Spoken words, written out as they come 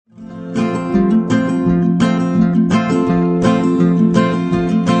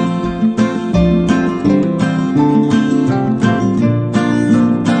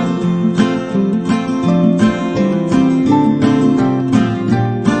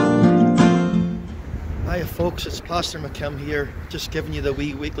folks, it's Pastor McKim here, just giving you the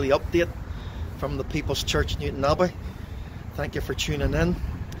wee weekly update from the People's Church Newton Abbey. Thank you for tuning in.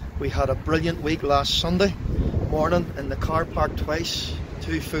 We had a brilliant week last Sunday morning in the car park twice,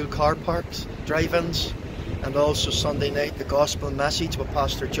 2 full car parks, drive-ins, and also Sunday night the gospel message with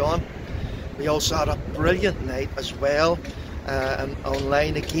Pastor John. We also had a brilliant night as well, and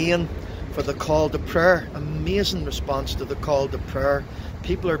online again for the call to prayer. Amazing response to the call to prayer.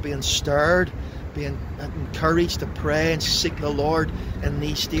 People are being stirred, being encouraged to pray and seek the Lord in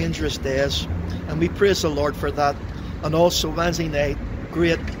these dangerous days, and we praise the Lord for that. And also Wednesday night,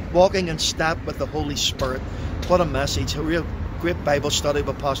 great walking in step with the Holy Spirit. What a message, a real great Bible study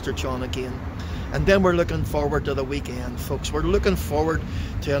with Pastor John again. And then we're looking forward to the weekend, folks. We're looking forward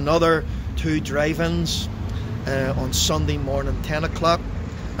to another 2 drive-ins on Sunday morning, 10 o'clock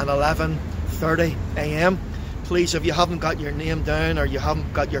and 11:30 a.m. Please, if you haven't got your name down or you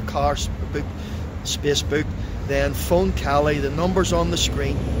haven't got your car space booked, then phone Callie. The number's on the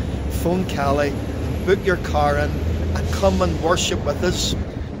screen. Phone Callie, book your car in, and come and worship with us.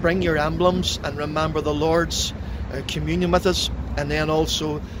 Bring your emblems and remember the Lord's communion with us. And then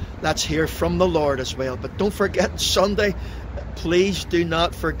also, let's hear from the Lord as well. But don't forget Sunday. Please do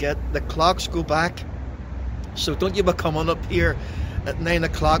not forget, the clocks go back. So don't you be coming up here at 9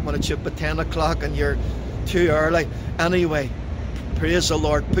 o'clock when it should be 10 o'clock and you're too early. Anyway, praise the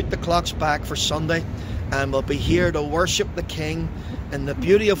Lord. Put the clocks back for Sunday, and we'll be here to worship the King in the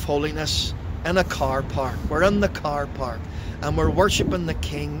beauty of holiness in a car park. We're in the car park, and we're worshiping the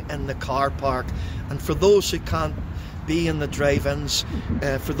King in the car park. And for those who can't be in the drive-ins,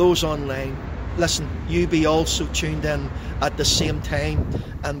 for those online, listen, you be also tuned in at the same time,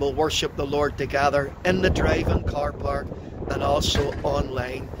 and we'll worship the Lord together in the drive-in car park and also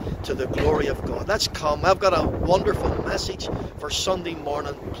online to the glory of God. Let's come. I've got a wonderful message for Sunday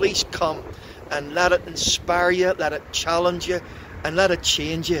morning. Please come and let it inspire you, let it challenge you, and let it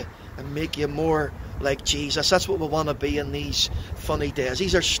change you and make you more like Jesus. That's what we want to be in these funny days.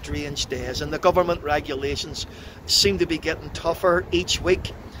 These are strange days, and the government regulations seem to be getting tougher each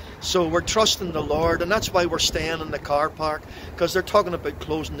week. So we're trusting the Lord, and that's why we're staying in the car park, because they're talking about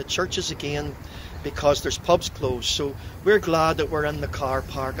closing the churches again because there's pubs closed. So we're glad that we're in the car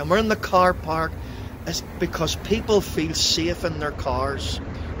park, and we're in the car park because people feel safe in their cars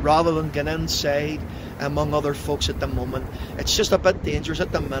rather than getting inside among other folks at the moment. It's just a bit dangerous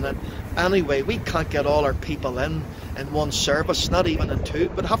at the minute. Anyway, we can't get all our people in one service, not even in 2.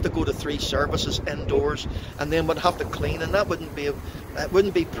 We'd have to go to 3 services indoors, and then we'd have to clean, and that wouldn't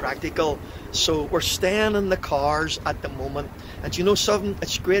be practical. So we're staying in the cars at the moment. And you know something?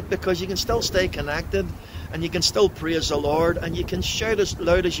 It's great because you can still stay connected, and you can still praise the Lord, and you can shout as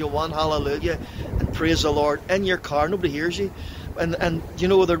loud as you want, hallelujah, and praise the Lord in your car. Nobody hears you. And you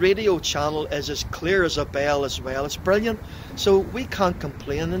know, the radio channel is as clear as a bell as well. It's brilliant. So we can't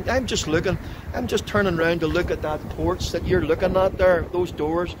complain. And I'm just turning around to look at that porch that you're looking at there, those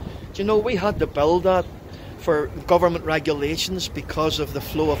doors. Do you know, we had to build that for government regulations because of the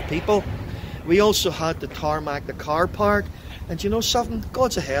flow of people. We also had to tarmac the car park. And you know something?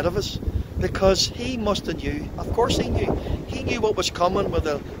 God's ahead of us, because he must have knew. Of course he knew. He knew what was coming with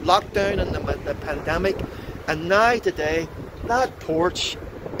the lockdown and the pandemic. And now today, that porch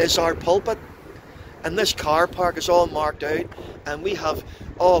is our pulpit, and this car park is all marked out, and we have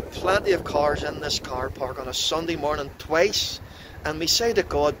plenty of cars in this car park on a Sunday morning twice, and we say to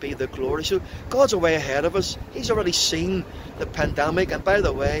God be the glory. So God's way ahead of us. He's already seen the pandemic, and by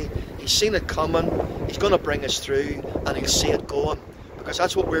the way, he's seen it coming. He's going to bring us through, and he'll see it going, because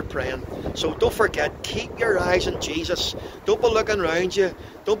that's what we're praying. So don't forget, keep your eyes on Jesus. Don't be looking around you.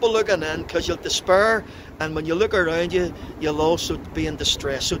 Don't be looking in, because you'll despair. And when you look around you, you'll also be in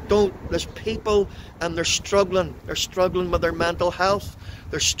distress. So there's people, and they're struggling. They're struggling with their mental health.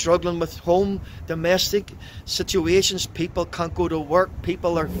 They're struggling with home, domestic situations. People can't go to work.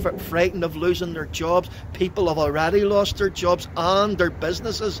 People are frightened of losing their jobs. People have already lost their jobs and their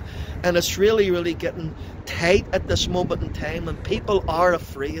businesses. And it's really, really getting tight at this moment in time, and people are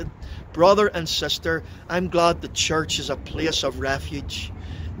afraid. Brother and sister, I'm glad the church is a place of refuge.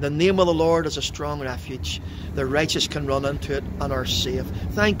 The name of the Lord is a strong refuge. The righteous can run into it and are safe.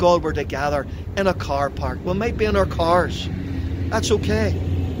 Thank God we're together in a car park. We might be in our cars. That's okay.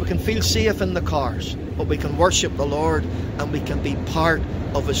 We can feel safe in the cars, but we can worship the Lord, and we can be part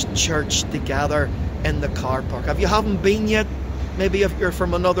of his church together in the car park. If you haven't been yet, maybe if you're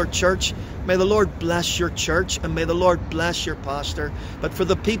from another church, may the Lord bless your church, and may the Lord bless your pastor. But for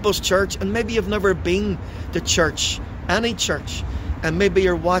the People's Church, and maybe you've never been to church, any church, and maybe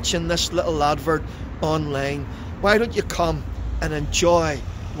you're watching this little advert online, why don't you come and enjoy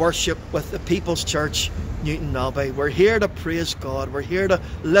worship with the People's Church Newtonabbey. We're here to praise God. We're here to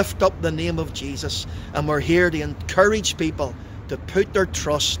lift up the name of Jesus. And we're here to encourage people to put their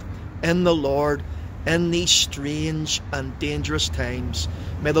trust in the Lord in these strange and dangerous times.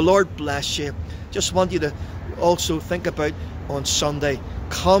 May the Lord bless you. Just want you to also think about on Sunday,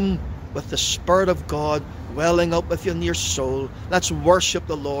 come with the Spirit of God welling up within your soul. Let's worship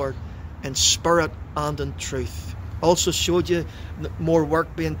the Lord in spirit and in truth. Also showed you more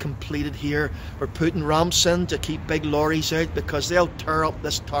work being completed here. We're putting ramps in to keep big lorries out because they'll tear up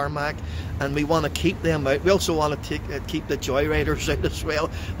this tarmac, and we want to keep them out. We also want to keep the joyriders out as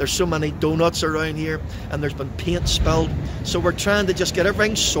well. There's so many donuts around here, and there's been paint spilled. So we're trying to just get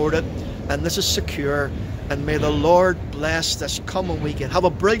everything sorted, and this is secure. And may the Lord bless this coming weekend. Have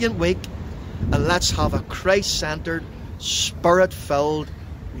a brilliant week, and let's have a Christ-centered, Spirit-filled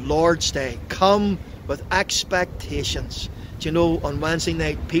Lord's Day. Come with expectations. Do you know, on Wednesday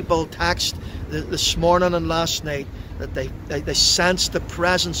night, people texted this morning and last night that they sensed the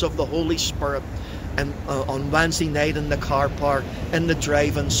presence of the Holy Spirit and on Wednesday night in the car park, in the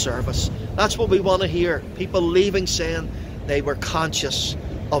drive-in service. That's what we want to hear. People leaving saying they were conscious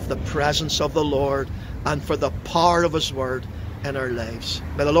of the presence of the Lord and for the power of His Word in our lives.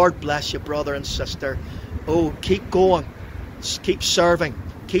 May the Lord bless you, brother and sister. Oh, keep going, keep serving,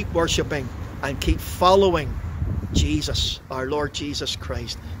 keep worshipping, and keep following Jesus, our Lord Jesus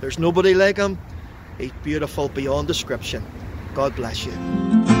Christ. There's nobody like Him. He's beautiful beyond description. God bless you.